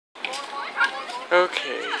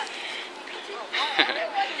Okay.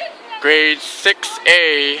 Grade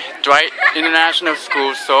 6A, Dwight International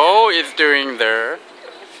School Seoul is doing their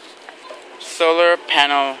solar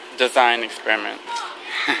panel design experiment.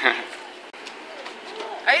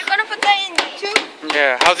 Are you gonna put that in YouTube?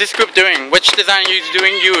 Yeah, how's this group doing? Which design are you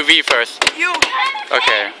doing? U or V first? You.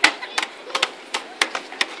 Okay.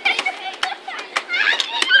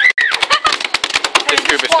 This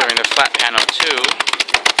group is doing the flat panel too.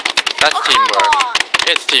 That's teamwork.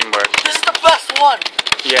 It's teamwork. This is the best one.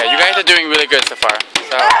 Yeah, you guys are doing really good so far.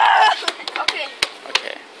 So, Okay.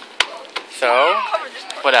 okay. So,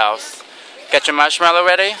 what else? Get your marshmallow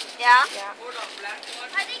ready? Yeah.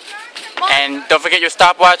 And don't forget your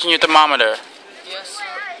stopwatch and your thermometer. Yes.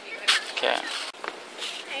 Okay.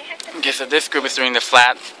 Okay, so this group is doing the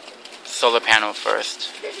flat solar panel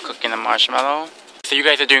first. Cooking the marshmallow. So you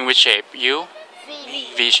guys are doing which shape? U?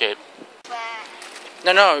 V shape.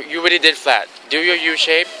 No, you already did flat. Do your U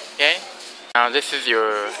shape, okay? Now this is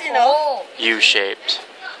your U shaped.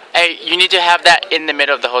 Hey, you need to have that in the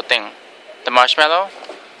middle of the whole thing. The marshmallow.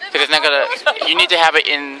 Because it's not gonna, you need to have it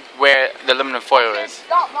in where the aluminum foil is.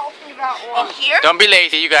 In here? Don't be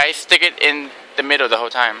lazy, you guys. Stick it in the middle the whole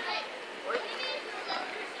time.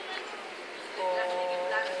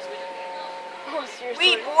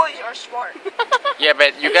 We boys are smart. Yeah,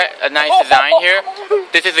 but you got a nice design here.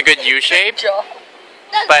 This is a good U shape.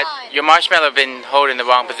 But your marshmallow been holding in the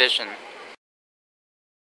wrong position.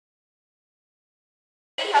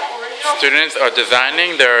 Students are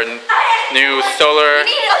designing their new solar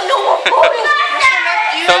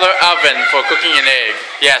solar oven for cooking an egg.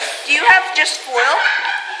 Yes. Do you have just foil?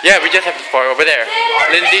 Yeah, we just have the foil over there.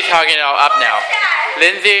 Lindsay's hogging it all up now.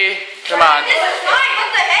 Lindsay, come on. This is mine. What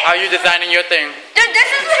the heck? How are you designing your thing? Dude, this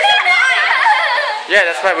is mine. Yeah,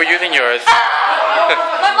 that's why we're using yours.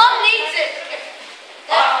 My mom needs it.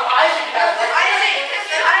 Isaac.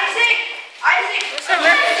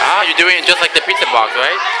 Ah, you're doing it just like the pizza box,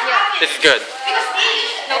 right? Yeah. This is good.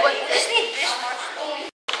 No, but we just need this marshmallow.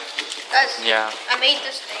 Guys, Yeah. I made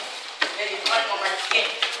this thing. There's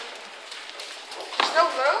no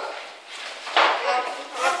room?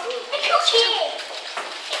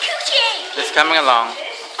 It's coming along.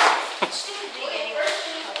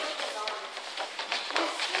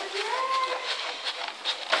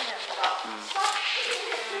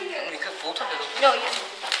 No, you.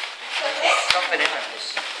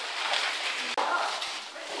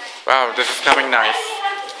 Wow, this is coming nice.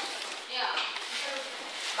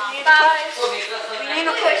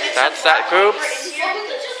 That's that group.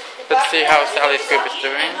 Let's see how Sally's group is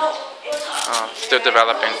doing. Oh, still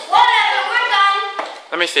developing.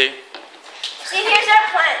 Let me see. See, here's our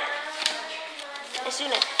plant.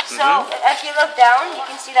 So, if you look down, you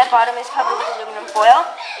can see that bottom is covered with aluminum foil.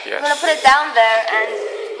 Yes. I'm going to put it down there, and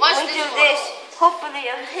when we do this, hopefully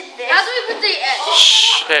it'll hit this. How do we put the edge?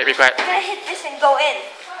 Shh, hey, be quiet. It's going to hit this and go in.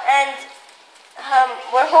 And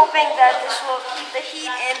we're hoping that this will keep the heat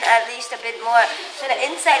in at least a bit more, so the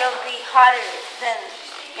inside will be hotter than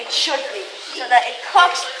it should be, so that it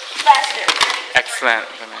cooks faster. Excellent.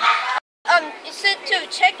 It said to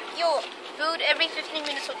check your food every 15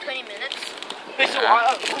 minutes or 20 minutes.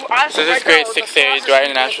 So this is grade 6A, Dwight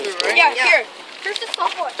International School. Yeah, here. Here's the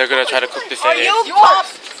software. They're gonna try to cook this egg.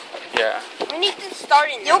 Yeah. We need to start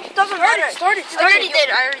it. Yolk doesn't matter. I already did.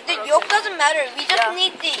 The yolk doesn't matter. We just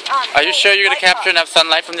need the Are you sure you're gonna capture enough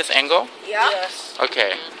sunlight from this angle? Yeah. Yes.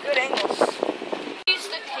 Okay. Good angles. Use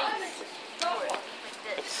the case.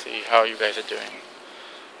 Let's see how you guys are doing.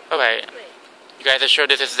 Alright. You guys are sure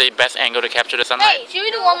this is the best angle to capture the sunlight? Hey, should we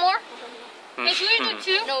do one more? Hey, should we do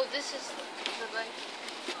two? No, this is the right.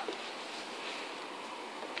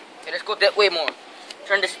 Okay, let's go that way more.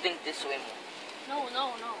 Turn this thing this way more.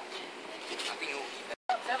 No.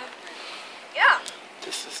 Yeah.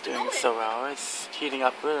 This is doing so well. It's heating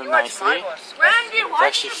up really nicely. Randy, It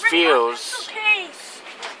actually feels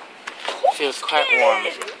quite warm.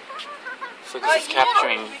 So this is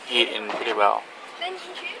capturing heat in pretty well. Then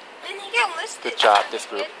he get listed. Good job, this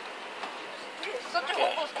group. Such a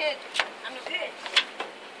hopeless kid. I'm a kid.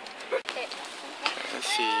 Let's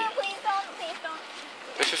see. Please don't.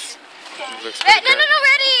 This is looks Hey, pretty good. no,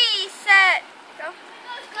 ready, set, go.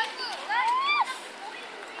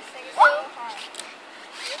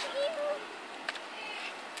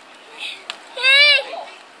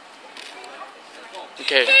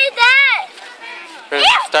 Okay, Hey, Dad.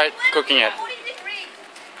 let's start cooking it.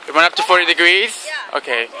 It went up to 40 degrees?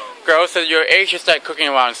 Okay. Girls, so your egg should start cooking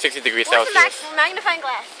around 60 degrees What's the Celsius. magnifying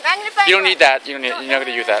glass? You don't need that. You don't need. You're not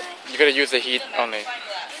gonna use that. You're gonna use the heat only.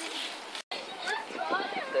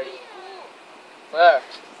 Where?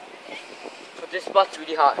 But this spot's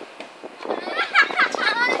really hot.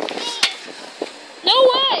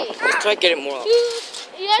 way. Let's try to get it more up.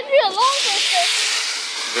 You had to be a longer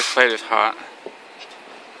step. This plate is hot.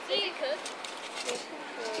 See, you could.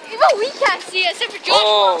 Even we can't see it except for Josh.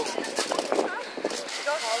 Oh.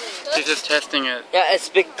 She's just testing it Yeah, it's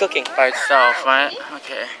big cooking. by itself, right?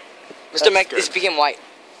 Okay. Mr. Mac good. is becoming white.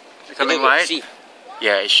 Becoming Look, white? see.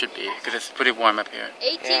 Yeah, it should be, because it's pretty warm up here.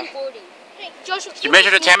 1840. Hey, Joshua, You measure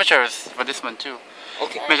the temperatures for this one too.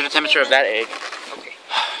 Okay. Measure the temperature of that egg.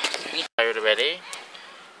 Okay. Are you ready?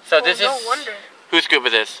 So this no is... wonder. Whose group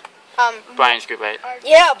is this? Brian's group, right?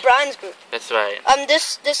 Yeah, Brian's group. That's right.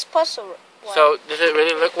 This puzzle. So does it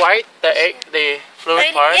really look white? The egg, the fluid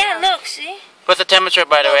part? Yeah, look, see? What's the temperature,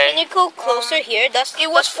 by the Can way? you go closer here? It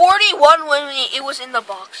was 41 when it was in the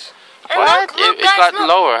box. What? It got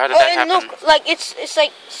lower. How did that and happen? look, like it's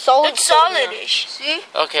like solid. It's solidish. See?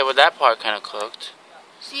 Okay, well that part kind of cooked.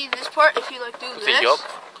 See this part? If you like do The this. yolk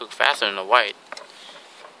cooked faster than the white.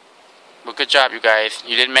 Well, good job, you guys.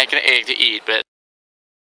 You didn't make an egg to eat, but